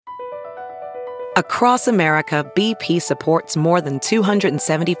Across America, BP supports more than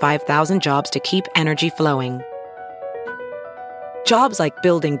 275,000 jobs to keep energy flowing. Jobs like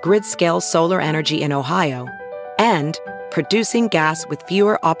building grid-scale solar energy in Ohio and producing gas with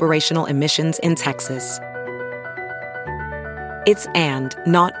fewer operational emissions in Texas. It's and,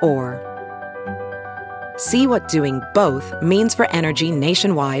 not or. See what doing both means for energy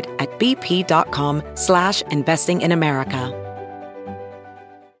nationwide at bp.com/investing in America.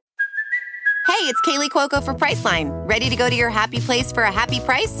 Hey, it's Kaylee Cuoco for Priceline. Ready to go to your happy place for a happy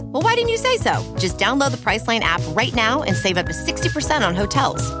price? Well, why didn't you say so? Just download the Priceline app right now and save up to 60% on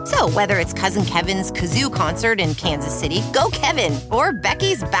hotels. So whether it's Cousin Kevin's Kazoo Concert in Kansas City, go Kevin, or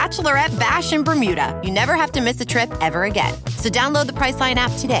Becky's Bachelorette Bash in Bermuda, you never have to miss a trip ever again. So download the Priceline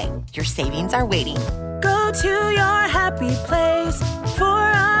app today. Your savings are waiting. Go to your happy place for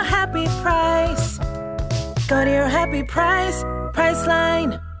a happy price. Go to your happy price,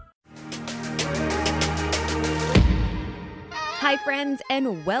 Priceline. Hi, friends,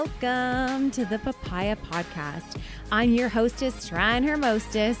 and welcome to the Papaya Podcast. I'm your hostess, trying her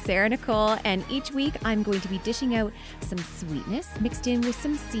mostest, Sarah Nicole, and each week I'm going to be dishing out some sweetness mixed in with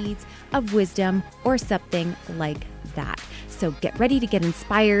some seeds of wisdom or something like that. So get ready to get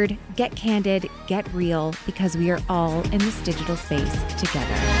inspired, get candid, get real, because we are all in this digital space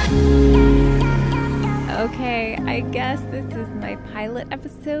together. Okay, I guess this is my pilot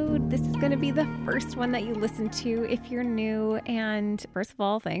episode. This is going to be the first one that you listen to if you're new. And first of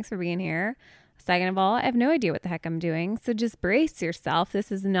all, thanks for being here. Second of all, I have no idea what the heck I'm doing. So just brace yourself.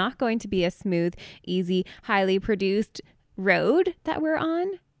 This is not going to be a smooth, easy, highly produced road that we're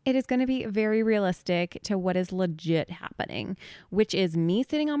on. It is going to be very realistic to what is legit happening, which is me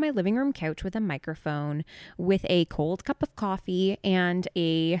sitting on my living room couch with a microphone, with a cold cup of coffee and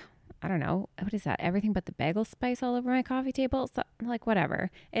I don't know, what is that? Everything but the bagel spice all over my coffee table? So, like,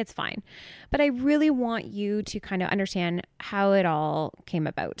 whatever. It's fine. But I really want you to kind of understand how it all came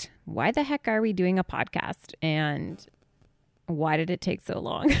about. Why the heck are we doing a podcast? And why did it take so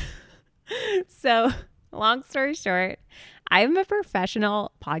long? So, long story short, I'm a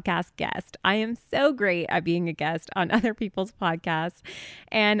professional podcast guest. I am so great at being a guest on other people's podcasts.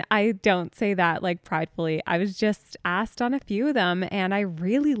 And I don't say that like pridefully. I was just asked on a few of them and I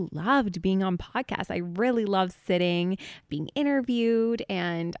really loved being on podcasts. I really loved sitting, being interviewed.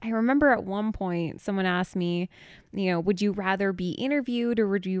 And I remember at one point someone asked me, would you rather be interviewed or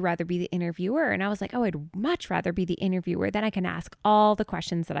would you rather be the interviewer? And I was like, oh, I'd much rather be the interviewer. Then I can ask all the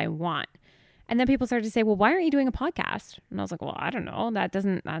questions that I want. And then people started to say, well, why aren't you doing a podcast? And I was like, well, I don't know.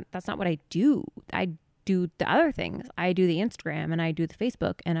 That's not what I do. I do the other things. I do the Instagram and I do the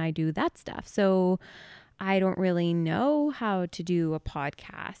Facebook and I do that stuff. So I don't really know how to do a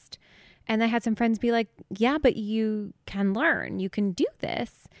podcast. And I had some friends be like, yeah, but you can learn. You can do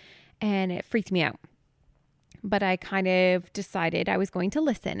this. And it freaked me out. But I kind of decided I was going to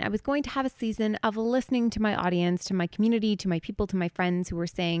listen. I was going to have a season of listening to my audience, to my community, to my people, to my friends who were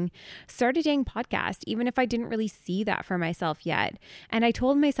saying, start a dang podcast, even if I didn't really see that for myself yet. And I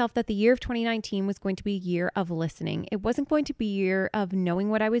told myself that the year of 2019 was going to be a year of listening. It wasn't going to be a year of knowing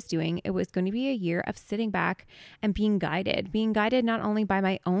what I was doing. It was going to be a year of sitting back and being guided not only by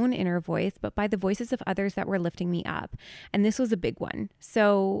my own inner voice, but by the voices of others that were lifting me up. And this was a big one.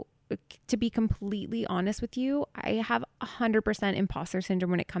 So to be completely honest with you, I have 100% imposter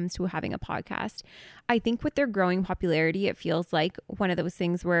syndrome when it comes to having a podcast. I think with their growing popularity, it feels like one of those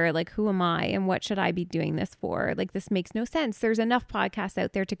things where like, who am I and what should I be doing this for? Like, this makes no sense. There's enough podcasts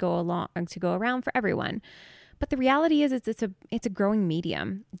out there to go around for everyone. But the reality is it's a growing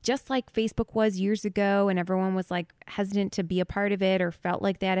medium, just like Facebook was years ago, and everyone was like hesitant to be a part of it or felt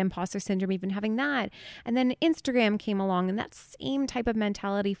like they had imposter syndrome even having that. And then Instagram came along and that same type of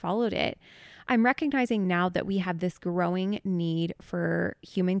mentality followed it. I'm recognizing now that we have this growing need for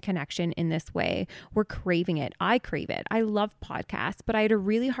human connection in this way. We're craving it. I crave it. I love podcasts, but I had a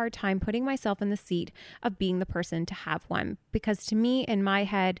really hard time putting myself in the seat of being the person to have one, because to me, in my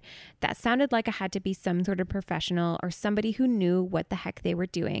head, that sounded like I had to be some sort of professional or somebody who knew what the heck they were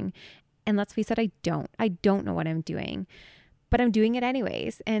doing. And let's face it, I don't know what I'm doing. But I'm doing it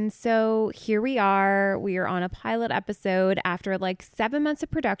anyways. And so here we are. We are on a pilot episode after like 7 months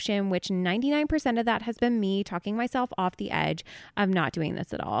of production, which 99% of that has been me talking myself off the edge of not doing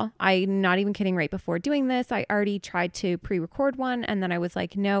this at all. I'm not even kidding. Right before doing this, I already tried to pre-record one. And then I was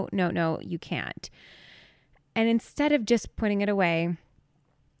like, no, you can't. And instead of just putting it away,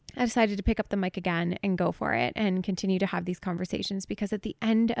 I decided to pick up the mic again and go for it and continue to have these conversations, because at the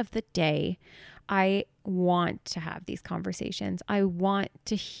end of the day, I want to have these conversations. I want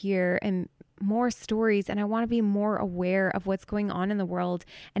to hear more stories, and I want to be more aware of what's going on in the world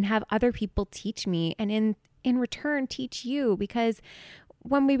and have other people teach me, and in return teach you, because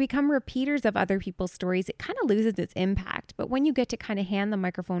when we become repeaters of other people's stories, it kind of loses its impact. But when you get to kind of hand the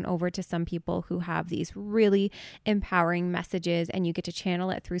microphone over to some people who have these really empowering messages, and you get to channel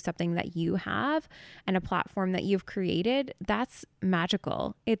it through something that you have and a platform that you've created, that's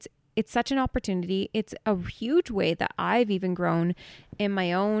magical. It's such an opportunity. It's a huge way that I've even grown in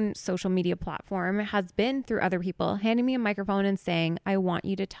my own social media platform has been through other people handing me a microphone and saying, I want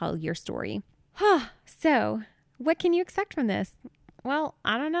you to tell your story. So what can you expect from this? Well,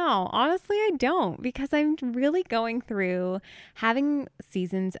 I don't know. Honestly, I don't, because I'm really going through having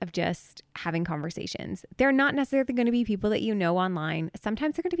seasons of just having conversations. They're not necessarily going to be people that you know online.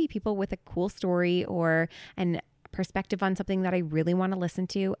 Sometimes they're going to be people with a cool story or an perspective on something that I really want to listen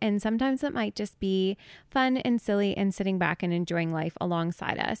to. And sometimes it might just be fun and silly and sitting back and enjoying life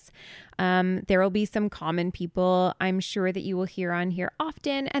alongside us. There will be some common people I'm sure that you will hear on here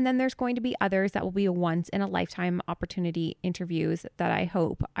often. And then there's going to be others that will be once in a lifetime opportunity interviews that I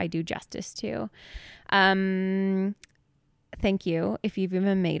hope I do justice to. Thank you if you've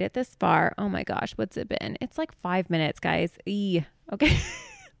even made it this far. Oh my gosh, what's it been? It's like 5 minutes, guys. Okay.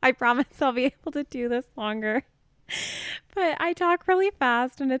 I promise I'll be able to do this longer. But I talk really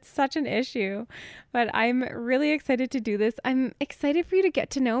fast and it's such an issue. But I'm really excited to do this. I'm excited for you to get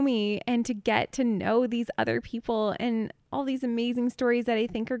to know me and to get to know these other people and all these amazing stories that I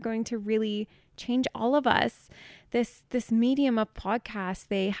think are going to really change all of us. This medium of podcasts,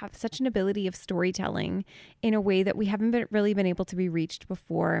 they have such an ability of storytelling in a way that we haven't really been able to be reached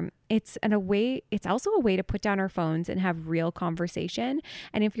before. It's also a way to put down our phones and have real conversation.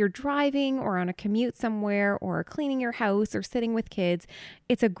 And if you're driving or on a commute somewhere or cleaning your house or sitting with kids,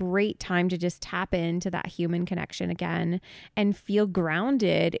 it's a great time to just tap into that human connection again and feel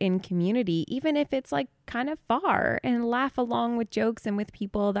grounded in community, even if it's like kind of far, and laugh along with jokes and with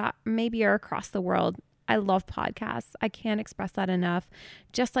people that maybe are across the world. I love podcasts. I can't express that enough.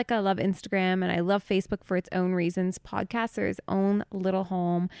 Just like I love Instagram and I love Facebook for its own reasons, podcasts are its own little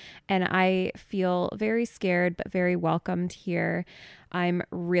home. And I feel very scared, but very welcomed here. I'm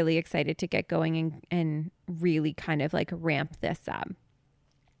really excited to get going and really kind of like ramp this up.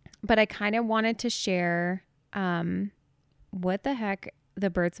 But I kind of wanted to share what the heck the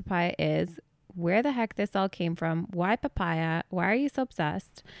Birds Papaya is, where the heck this all came from, why papaya, why are you so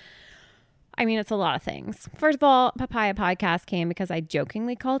obsessed? I mean, it's a lot of things. First of all, Papaya Podcast came because I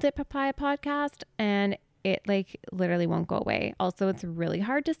jokingly called it Papaya Podcast, and it like literally won't go away. Also, it's really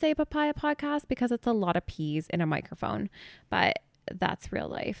hard to say Papaya Podcast because it's a lot of P's in a microphone, but that's real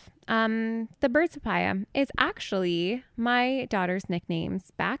life. The Birds Papaya is actually my daughter's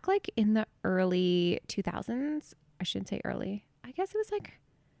nicknames back like in the early 2000s. I shouldn't say early. I guess it was like,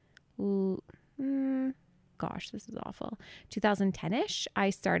 gosh, this is awful. 2010-ish, I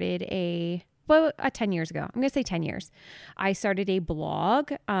started 10 years ago. I'm going to say 10 years. I started a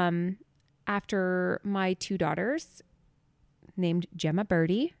blog after my two daughters named Gemma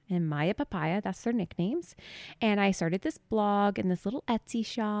Birdie and Maya Papaya. That's their nicknames. And I started this blog in this little Etsy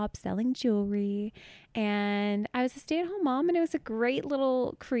shop selling jewelry. And I was a stay-at-home mom, and it was a great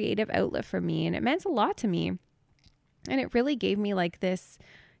little creative outlet for me. And it meant a lot to me. And it really gave me like this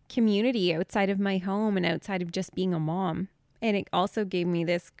community outside of my home and outside of just being a mom. And it also gave me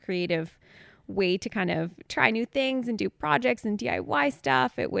this creative way to kind of try new things and do projects and DIY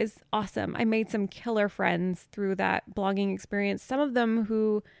stuff. It was awesome. I made some killer friends through that blogging experience. Some of them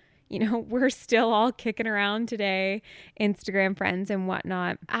who, we're still all kicking around today, Instagram friends and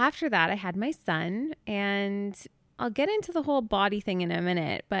whatnot. After that, I had my son, and I'll get into the whole body thing in a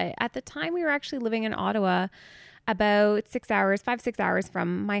minute. But at the time, we were actually living in Ottawa, about 6 hours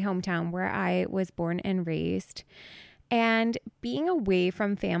from my hometown where I was born and raised. And being away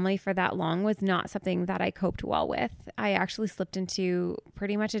from family for that long was not something that I coped well with. I actually slipped into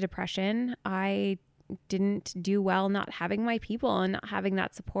pretty much a depression. I didn't do well not having my people and not having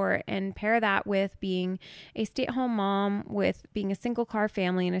that support, and pair that with being a stay-at-home mom, with being a single car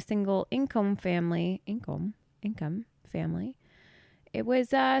family and a single income family. It was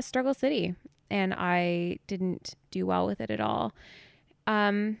struggle city. And I didn't do well with it at all.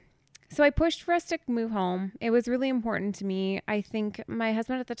 So I pushed for us to move home. It was really important to me. I think my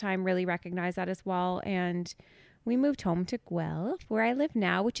husband at the time really recognized that as well. And we moved home to Guelph, where I live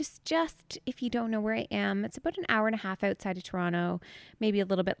now, which is just, if you don't know where I am, it's about an hour and a half outside of Toronto, maybe a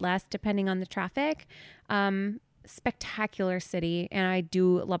little bit less depending on the traffic. spectacular city, and I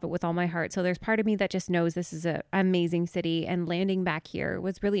do love it with all my heart. So there's part of me that just knows this is an amazing city, and landing back here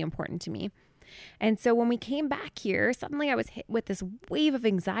was really important to me. And so when we came back here, suddenly I was hit with this wave of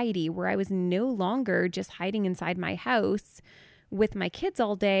anxiety where I was no longer just hiding inside my house with my kids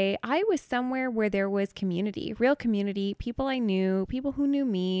all day. I was somewhere where there was community, real community, people I knew, people who knew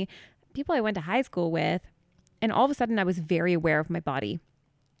me, people I went to high school with. And all of a sudden I was very aware of my body.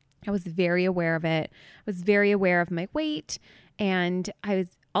 I was very aware of it. I was very aware of my weight. And I was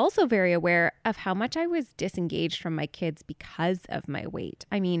also very aware of how much I was disengaged from my kids because of my weight.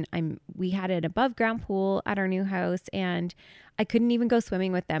 I mean, we had an above ground pool at our new house, and I couldn't even go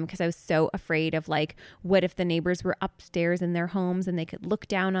swimming with them because I was so afraid of like, what if the neighbors were upstairs in their homes and they could look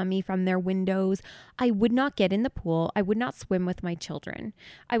down on me from their windows? I would not get in the pool. I would not swim with my children.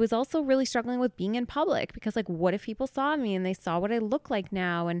 I was also really struggling with being in public because like, what if people saw me and they saw what I look like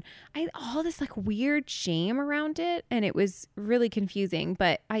now? And I had all this like weird shame around it, and it was really confusing,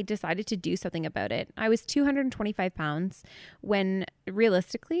 but I decided to do something about it. I was 225 pounds when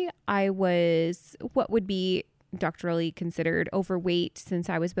realistically I was what would be doctorally considered overweight since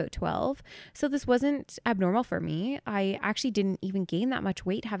I was about 12. So this wasn't abnormal for me. I actually didn't even gain that much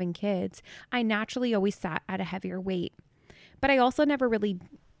weight having kids. I naturally always sat at a heavier weight, but I also never really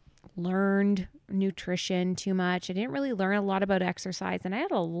learned nutrition too much. I didn't really learn a lot about exercise, and I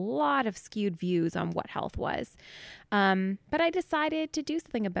had a lot of skewed views on what health was. But I decided to do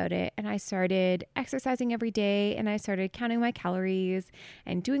something about it, and I started exercising every day, and I started counting my calories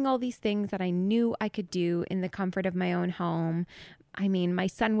and doing all these things that I knew I could do in the comfort of my own home. I mean, my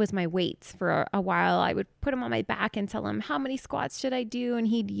son was my weights for a while. I would put him on my back and tell him, how many squats should I do? And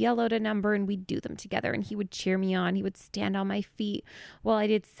he'd yell out a number and we'd do them together, and he would cheer me on. He would stand on my feet while I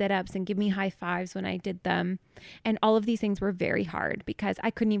did sit-ups and give me high fives when I did them. And all of these things were very hard because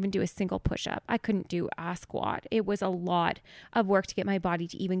I couldn't even do a single push-up. I couldn't do a squat. It was a lot of work to get my body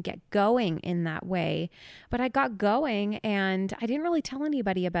to even get going in that way. But I got going, and I didn't really tell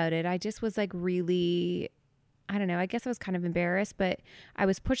anybody about it. I just was like really, I don't know, I guess I was kind of embarrassed, but I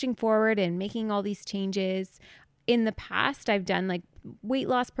was pushing forward and making all these changes. In the past, I've done like weight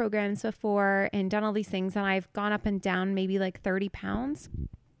loss programs before and done all these things, and I've gone up and down maybe like 30 pounds.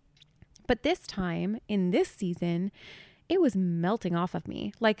 But this time in this season, it was melting off of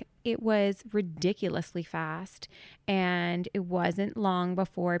me. Like, it was ridiculously fast, and it wasn't long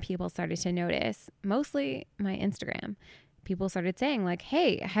before people started to notice, mostly my Instagram. People started saying like,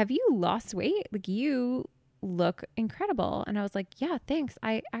 hey, have you lost weight? Like, you look incredible. And I was like, yeah, thanks.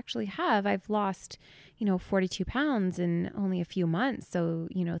 I actually have. I've lost, 42 pounds in only a few months. So,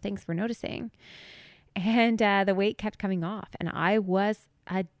 thanks for noticing. And the weight kept coming off, and I was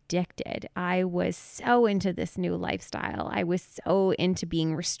addicted. I was so into this new lifestyle. I was so into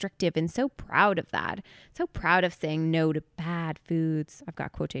being restrictive and so proud of that. So proud of saying no to bad foods. I've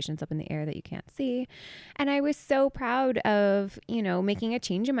got quotations up in the air that you can't see. And I was so proud of, making a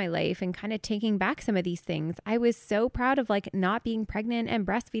change in my life and kind of taking back some of these things. I was so proud of like not being pregnant and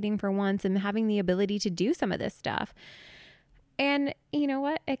breastfeeding for once and having the ability to do some of this stuff. And you know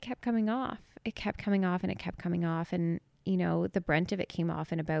what? It kept coming off. It kept coming off, and it kept coming off. And the brunt of it came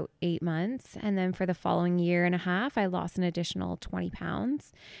off in about 8 months. And then for the following year and a half, I lost an additional 20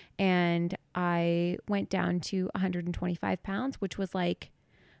 pounds, and I went down to 125 pounds, which was like,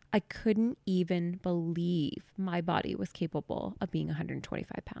 I couldn't even believe my body was capable of being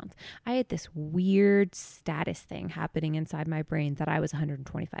 125 pounds. I had this weird status thing happening inside my brain that I was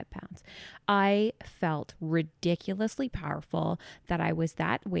 125 pounds. I felt ridiculously powerful, that I was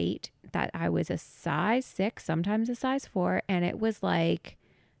that weight, that I was a size 6, sometimes a size 4. And it was like,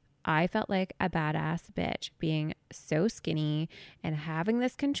 I felt like a badass bitch being so skinny and having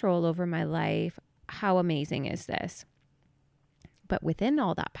this control over my life. How amazing is this? But within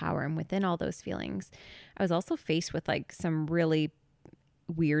all that power and within all those feelings, I was also faced with like some really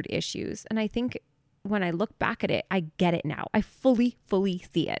weird issues. And I think when I look back at it, I get it now. I fully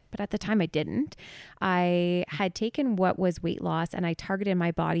see it. But at the time I didn't. I had taken what was weight loss and I targeted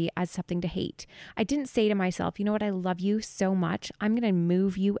my body as something to hate. I didn't say to myself, you know what? I love you so much. I'm going to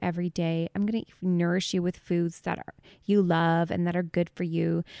move you every day. I'm going to nourish you with foods that you love and that are good for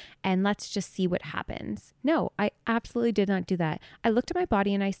you. And let's just see what happens. No, I absolutely did not do that. I looked at my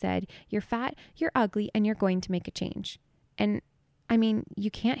body and I said, you're fat, you're ugly, and you're going to make a change. And I mean, you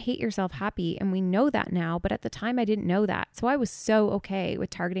can't hate yourself happy, and we know that now, but at the time I didn't know that. So I was so okay with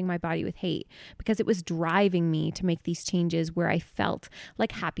targeting my body with hate because it was driving me to make these changes where I felt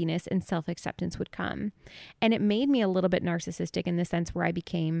like happiness and self-acceptance would come. And it made me a little bit narcissistic in the sense where I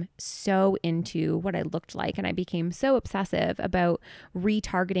became so into what I looked like, and I became so obsessive about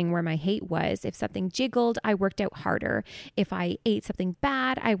retargeting where my hate was. If something jiggled, I worked out harder. If I ate something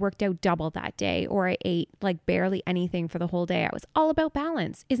bad, I worked out double that day, or I ate like barely anything for the whole day. I was all about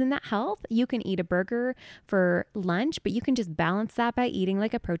balance. Isn't that health? You can eat a burger for lunch, but you can just balance that by eating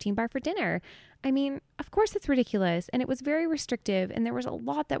like a protein bar for dinner. I mean, of course it's ridiculous, and it was very restrictive, and there was a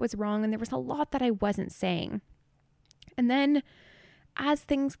lot that was wrong, and there was a lot that I wasn't saying. And then as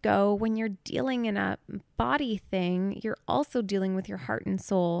things go, when you're dealing in a body thing, you're also dealing with your heart and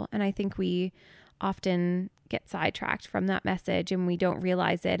soul. And I think we often get sidetracked from that message and we don't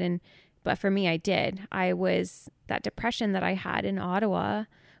realize it. But for me, I did. That depression that I had in Ottawa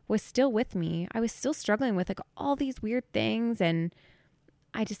was still with me. I was still struggling with like all these weird things, and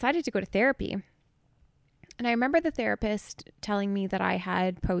I decided to go to therapy. And I remember the therapist telling me that I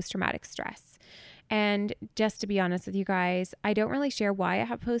had post-traumatic stress. And just to be honest with you guys, I don't really share why I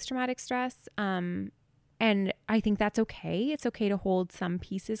have post-traumatic stress. And I think that's okay. It's okay to hold some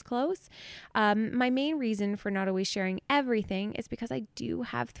pieces close. My main reason for not always sharing everything is because I do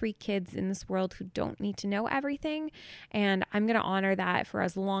have 3 kids in this world who don't need to know everything. And I'm going to honor that for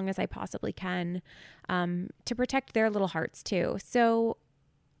as long as I possibly can, to protect their little hearts too. So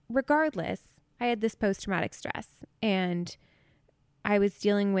regardless, I had this post-traumatic stress, and I was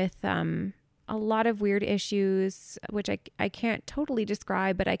dealing with a lot of weird issues, which I can't totally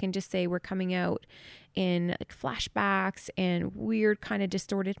describe, but I can just say were coming out in like flashbacks and weird kind of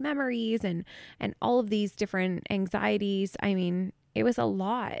distorted memories and all of these different anxieties. I mean, it was a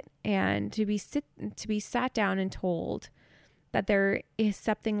lot. And to be sat down and told that there is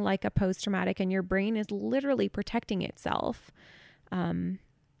something like a post-traumatic and your brain is literally protecting itself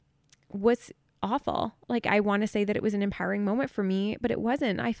was awful. Like, I want to say that it was an empowering moment for me, but it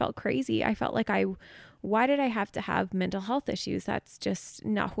wasn't. I felt crazy. I felt like why did I have to have mental health issues? That's just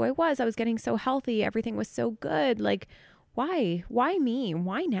not who I was. I was getting so healthy. Everything was so good. Like, why me?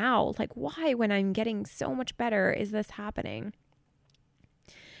 Why now? Like, why, when I'm getting so much better, is this happening?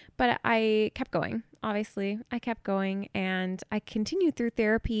 But I kept going. Obviously, I kept going, and I continued through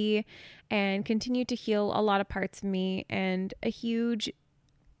therapy and continued to heal a lot of parts of me. And a huge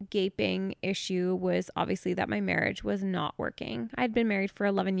gaping issue was obviously that my marriage was not working. I'd been married for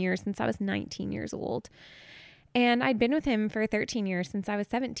 11 years since I was 19 years old. And I'd been with him for 13 years since I was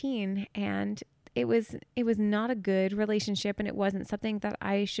 17. And it was not a good relationship, and it wasn't something that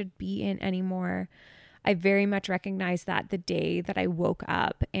I should be in anymore. I very much recognized that the day that I woke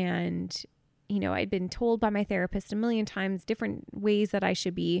up, and I'd been told by my therapist a million times different ways that I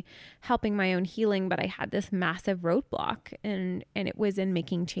should be helping my own healing, but I had this massive roadblock, and it was in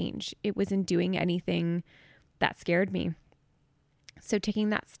making change. It was in doing anything that scared me. So taking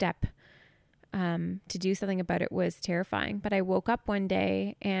that step to do something about it was terrifying. But I woke up one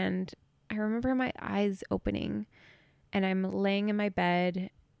day, and I remember my eyes opening, and I'm laying in my bed,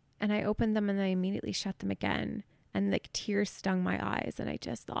 and I opened them and I immediately shut them again, and like tears stung my eyes, and I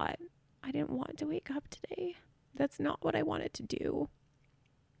just thought, I didn't want to wake up today. That's not what I wanted to do.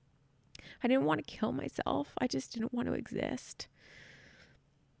 I didn't want to kill myself. I just didn't want to exist.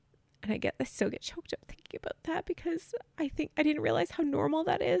 And I still get choked up thinking about that, because I think I didn't realize how normal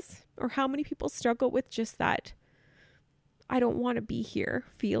that is, or how many people struggle with just that I don't want to be here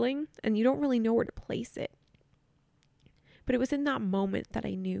feeling, and you don't really know where to place it. But it was in that moment that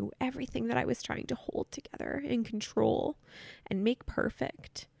I knew everything that I was trying to hold together and control and make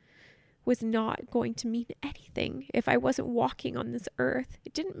perfect was not going to mean anything if I wasn't walking on this earth.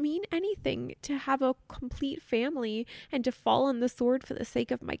 It didn't mean anything to have a complete family and to fall on the sword for the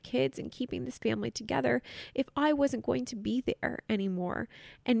sake of my kids and keeping this family together if I wasn't going to be there anymore.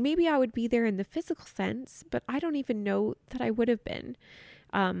 And maybe I would be there in the physical sense, but I don't even know that I would have been.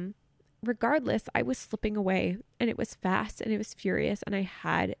 Regardless, I was slipping away, and it was fast and it was furious, and I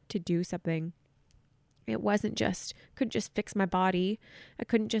had to do something. It wasn't couldn't just fix my body. I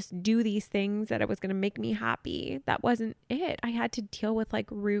couldn't just do these things that was going to make me happy. That wasn't it. I had to deal with like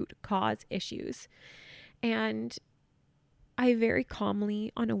root cause issues. And I very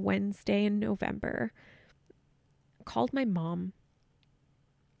calmly on a Wednesday in November called my mom,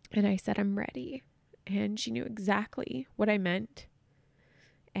 and I said, I'm ready. And she knew exactly what I meant.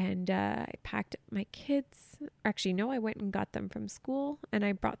 And I packed up my kids. Actually, no, I went and got them from school, and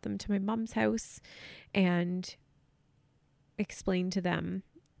I brought them to my mom's house and explained to them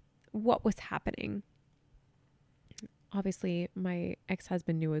what was happening. obviously my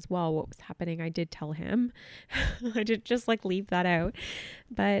ex-husband knew as well what was happening. I did tell him. I did just like leave that out.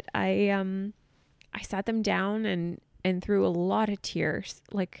 But I sat them down and through a lot of tears.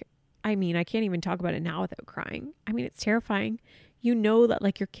 Like, I mean, I can't even talk about it now without crying. I mean, it's terrifying. You know that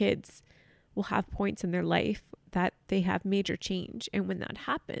like your kids will have points in their life that they have major change. And when that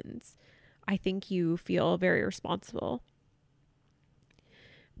happens, I think you feel very responsible.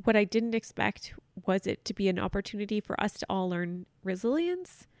 What I didn't expect was it to be an opportunity for us to all learn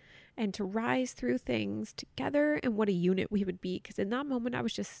resilience and to rise through things together, and what a unit we would be. Because in that moment, I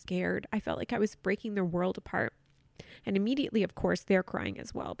was just scared. I felt like I was breaking their world apart. And immediately, of course, they're crying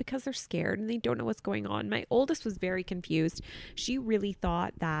as well because they're scared and they don't know what's going on. My oldest was very confused. She really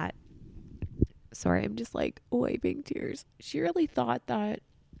thought that, sorry, I'm just like wiping tears. She really thought that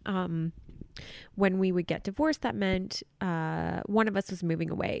when we would get divorced, that meant one of us was moving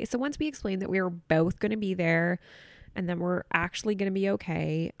away. So once we explained that we were both going to be there and then we're actually going to be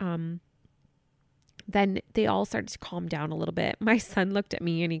okay, then they all started to calm down a little bit. My son looked at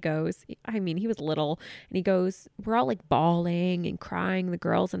me and he goes, I mean, he was little, and he goes, we're all like bawling and crying, the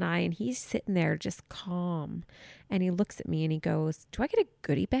girls and I, and he's sitting there just calm. And he looks at me and he goes, do I get a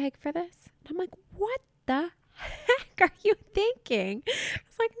goodie bag for this? And I'm like, what the heck are you thinking? I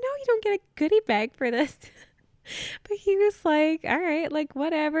was like, no, you don't get a goodie bag for this. But he was like, all right, like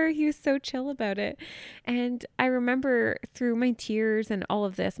whatever. He was so chill about it. And I remember through my tears and all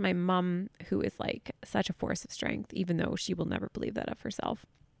of this, my mom, who is like such a force of strength, even though she will never believe that of herself,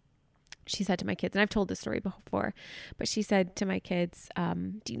 she said to my kids, and I've told this story before, but she said to my kids,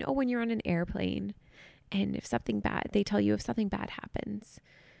 do you know when you're on an airplane and if something bad, they tell you if something bad happens,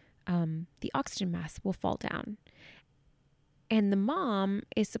 the oxygen mask will fall down. And the mom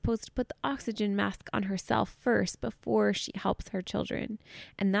is supposed to put the oxygen mask on herself first before she helps her children.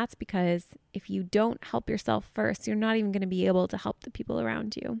 And that's because if you don't help yourself first, you're not even going to be able to help the people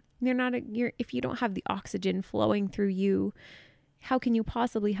around you. If you don't have the oxygen flowing through you, how can you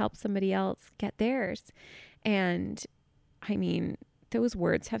possibly help somebody else get theirs? And I mean, those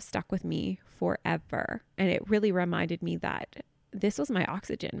words have stuck with me forever. And it really reminded me that this was my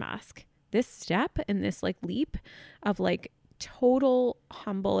oxygen mask. This step and this like leap of like total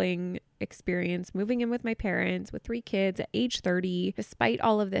humbling experience, moving in with my parents with 3 kids at age 30, despite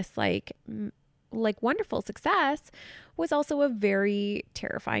all of this like wonderful success, was also a very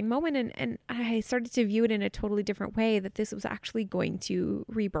terrifying moment. And I started to view it in a totally different way, that this was actually going to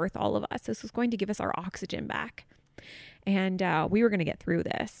rebirth all of us. This was going to give us our oxygen back. And we were going to get through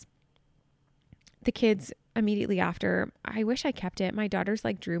this. The kids immediately after, I wish I kept it. My daughters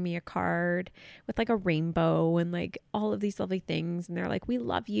like drew me a card with like a rainbow and like all of these lovely things. And they're like, we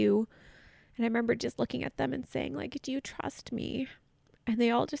love you. And I remember just looking at them and saying like, do you trust me? And they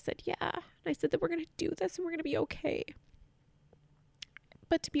all just said, yeah. And I said that we're going to do this and we're going to be okay.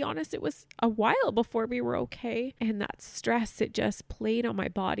 But to be honest, it was a while before we were okay. And that stress, it just played on my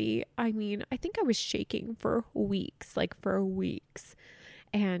body. I mean, I think I was shaking for weeks.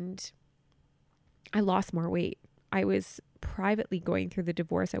 And I lost more weight. I was privately going through the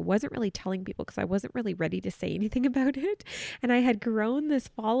divorce. I wasn't really telling people because I wasn't really ready to say anything about it. And I had grown this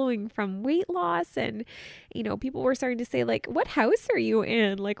following from weight loss. And, you know, people were starting to say like, what house are you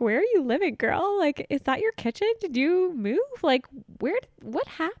in? Like, where are you living, girl? Like, is that your kitchen? Did you move? Like, what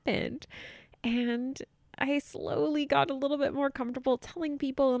happened? And I slowly got a little bit more comfortable telling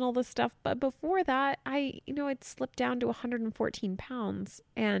people and all this stuff. But before that, I'd slipped down to 114 pounds,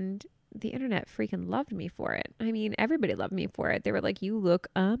 and the internet freaking loved me for it. I mean, everybody loved me for it. They were like, you look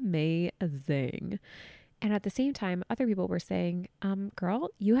amazing. And at the same time, other people were saying, girl,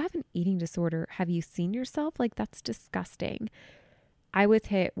 you have an eating disorder. Have you seen yourself? Like, that's disgusting. I was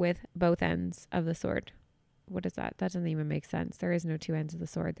hit with both ends of the sword. What is that? That doesn't even make sense. There is no 2 ends of the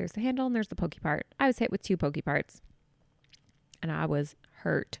sword. There's the handle and there's the pokey part. I was hit with 2 pokey parts and I was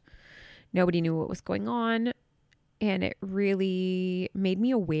hurt. Nobody knew what was going on. And it really made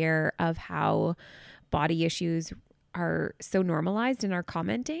me aware of how body issues are so normalized in our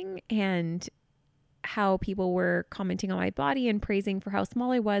commenting, and how people were commenting on my body and praising for how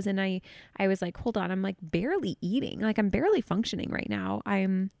small I was. And I was like, hold on, I'm like barely eating. Like, I'm barely functioning right now.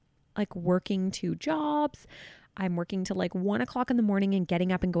 I'm like working 2 jobs. I'm working till like 1 o'clock in the morning and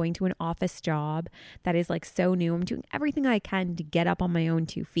getting up and going to an office job that is like so new. I'm doing everything I can to get up on my own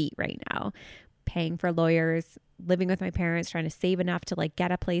 2 feet right now. Paying for lawyers, living with my parents, trying to save enough to like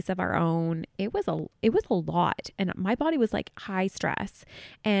get a place of our own. It was a lot. And my body was like high stress.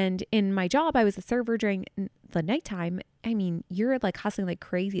 And in my job, I was a server during the nighttime. I mean, you're like hustling like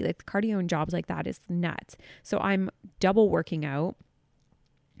crazy. Like the cardio and jobs like that is nuts. So I'm double working out.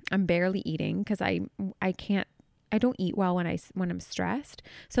 I'm barely eating because I can't don't eat well when I'm stressed.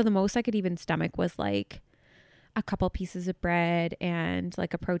 So the most I could even stomach was like a couple pieces of bread and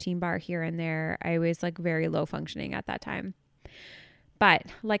like a protein bar here and there. I was like very low functioning at that time. But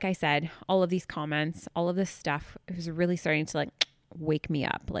like I said, all of these comments, all of this stuff, it was really starting to like wake me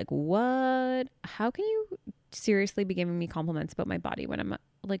up. Like, what? How can you seriously be giving me compliments about my body when I'm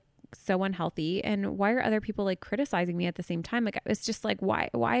like so unhealthy? And why are other people like criticizing me at the same time? Like, it's just like, why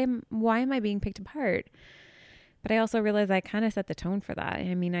am I being picked apart? But I also realized I kind of set the tone for that.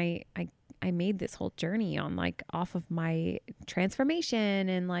 I mean, I made this whole journey on like off of my transformation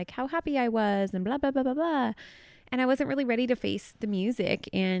and like how happy I was and blah, blah, blah, blah, blah. And I wasn't really ready to face the music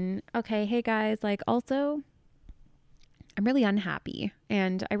and okay, hey guys, like also I'm really unhappy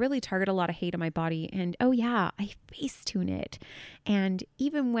and I really target a lot of hate on my body. And oh yeah, I face tune it. And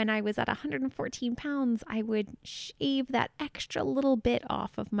even when I was at 114 pounds, I would shave that extra little bit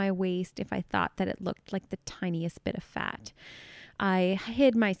off of my waist if I thought that it looked like the tiniest bit of fat. I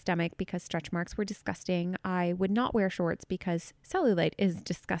hid my stomach because stretch marks were disgusting. I would not wear shorts because cellulite is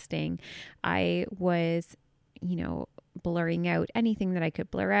disgusting. I was, blurring out anything that I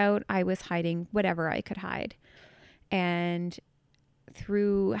could blur out. I was hiding whatever I could hide. And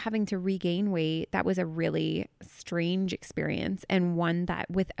through having to regain weight, that was a really strange experience, and one that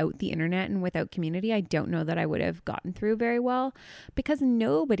without the internet and without community, I don't know that I would have gotten through very well, because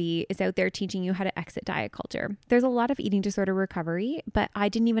nobody is out there teaching you how to exit diet culture. There's a lot of eating disorder recovery, but I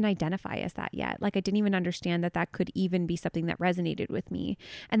didn't even identify as that yet. Like I didn't even understand that that could even be something that resonated with me.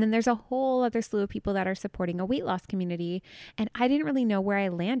 And then there's a whole other slew of people that are supporting a weight loss community, and I didn't really know where I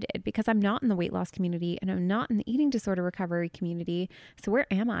landed because I'm not in the weight loss community and I'm not in the eating disorder recovery community. So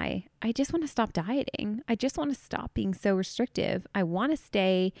where am I? I just want to stop dieting. I just want to stop being so restrictive. I want to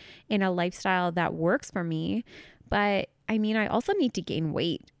stay in a lifestyle that works for me. But I mean, I also need to gain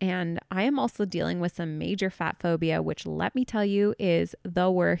weight. And I am also dealing with some major fat phobia, which let me tell you is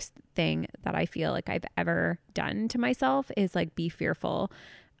the worst thing that I feel like I've ever done to myself, is like be fearful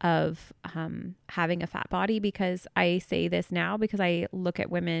of having a fat body. Because I say this now because I look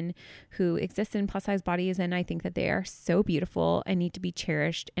at women who exist in plus size bodies and I think that they are so beautiful and need to be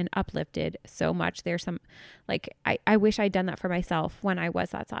cherished and uplifted so much. There's some like, I wish I'd done that for myself when I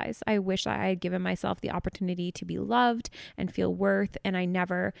was that size. I wish I had given myself the opportunity to be loved and feel worth, and I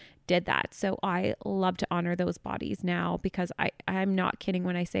never did that. So I love to honor those bodies now, because I'm not kidding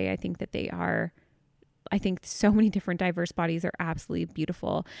when I say I think that they are, I think so many different diverse bodies are absolutely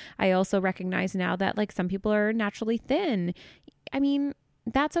beautiful. I also recognize now that like some people are naturally thin. I mean,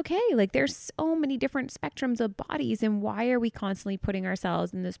 that's okay. Like there's so many different spectrums of bodies, and why are we constantly putting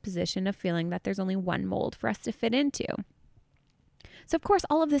ourselves in this position of feeling that there's only one mold for us to fit into? So of course,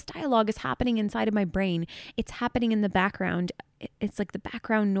 all of this dialogue is happening inside of my brain. It's happening in the background. It's like the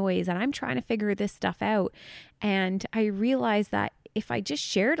background noise, and I'm trying to figure this stuff out. And I realize that if I just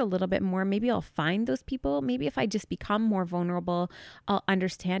shared a little bit more, maybe I'll find those people. Maybe if I just become more vulnerable, I'll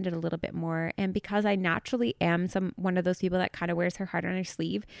understand it a little bit more. And because I naturally am one of those people that kind of wears her heart on her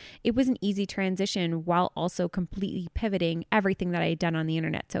sleeve, it was an easy transition while also completely pivoting everything that I had done on the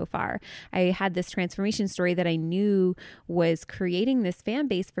internet so far. I had this transformation story that I knew was creating this fan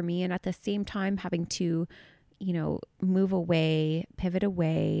base for me, and at the same time having to move away, pivot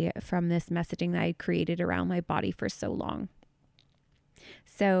away from this messaging that I created around my body for so long.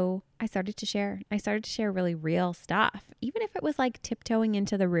 So I started to share really real stuff. Even if it was like tiptoeing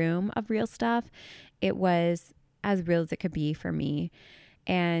into the room of real stuff, it was as real as it could be for me.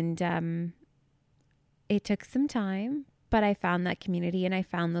 And it took some time, but I found that community and I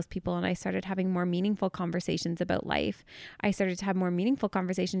found those people, and I started having more meaningful conversations about life. I started to have more meaningful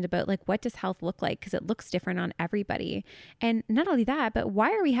conversations about like, what does health look like? Because it looks different on everybody. And not only that, but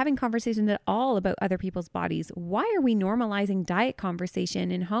why are we having conversations at all about other people's bodies? Why are we normalizing diet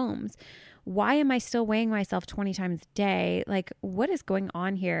conversation in homes? Why am I still weighing myself 20 times a day? Like, what is going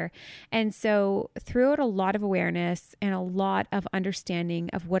on here? And so throughout a lot of awareness and a lot of understanding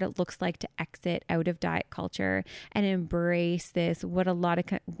of what it looks like to exit out of diet culture and embrace this, what a lot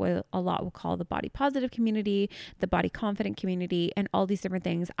will call the body positive community, the body confident community, and all these different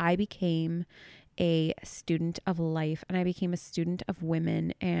things, I became a student of life, and I became a student of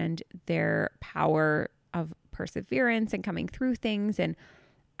women and their power of perseverance and coming through things. And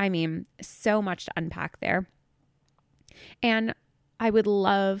I mean, so much to unpack there. And I would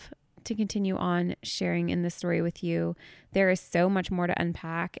love to continue on sharing in this story with you. There is so much more to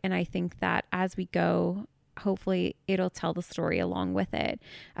unpack. And I think that as we go, hopefully it'll tell the story along with it.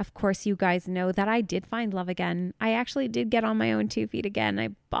 Of course, you guys know that I did find love again. I actually did get on my own 2 feet again. I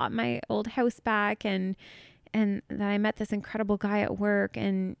bought my old house back, and then I met this incredible guy at work,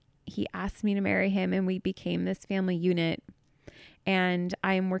 and he asked me to marry him, and we became this family unit. And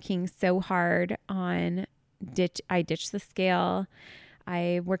I'm working so hard on I ditched the scale.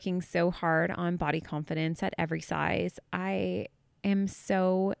 I'm working so hard on body confidence at every size. I am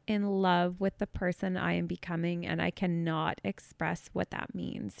so in love with the person I am becoming, and I cannot express what that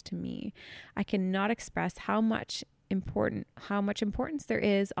means to me. I cannot express how much importance there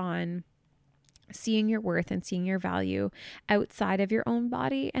is on seeing your worth and seeing your value outside of your own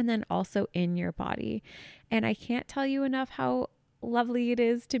body and then also in your body. And I can't tell you enough how lovely it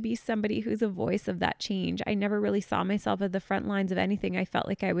is to be somebody who's a voice of that change. I never really saw myself at the front lines of anything. I felt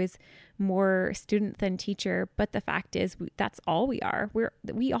like I was more student than teacher, but the fact is that's all we are.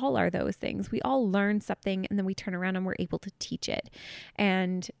 We all are those things. We all learn something and then we turn around and we're able to teach it.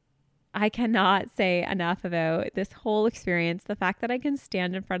 And I cannot say enough about this whole experience. The fact that I can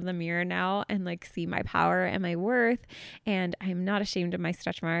stand in front of the mirror now and like see my power and my worth, and I'm not ashamed of my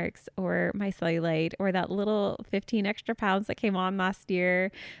stretch marks or my cellulite or that little 15 extra pounds that came on last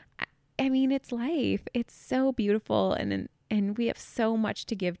year. I mean, it's life. It's so beautiful, and we have so much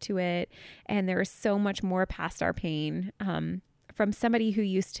to give to it, and there is so much more past our pain. From somebody who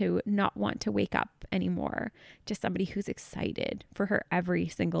used to not want to wake up anymore to somebody who's excited for her every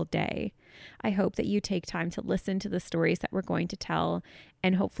single day. I hope that you take time to listen to the stories that we're going to tell.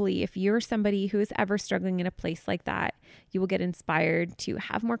 And hopefully, if you're somebody who is ever struggling in a place like that, you will get inspired to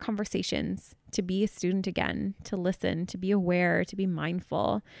have more conversations, to be a student again, to listen, to be aware, to be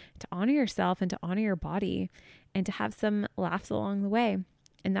mindful, to honor yourself and to honor your body, and to have some laughs along the way.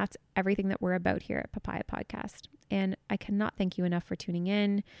 And that's everything that we're about here at Papaya Podcast. And I cannot thank you enough for tuning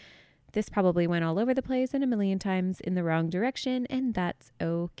in. This probably went all over the place and a million times in the wrong direction, and that's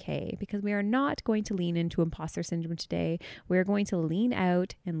okay, because we are not going to lean into imposter syndrome today. We're going to lean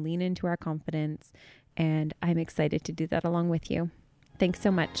out and lean into our confidence, and I'm excited to do that along with you. Thanks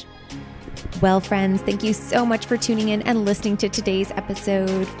so much. Well, friends, thank you so much for tuning in and listening to today's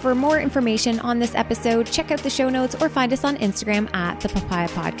episode. For more information on this episode, check out the show notes or find us on Instagram at The Papaya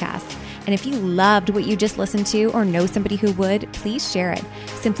Podcast. And if you loved what you just listened to or know somebody who would, please share it.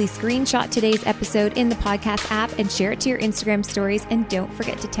 Simply screenshot today's episode in the podcast app and share it to your Instagram stories, and don't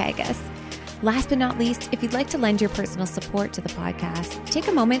forget to tag us. Last but not least, if you'd like to lend your personal support to the podcast, take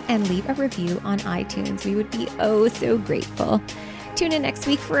a moment and leave a review on iTunes. We would be oh so grateful. Tune in next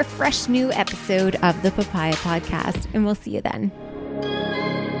week for a fresh new episode of the Papaya Podcast, and we'll see you then.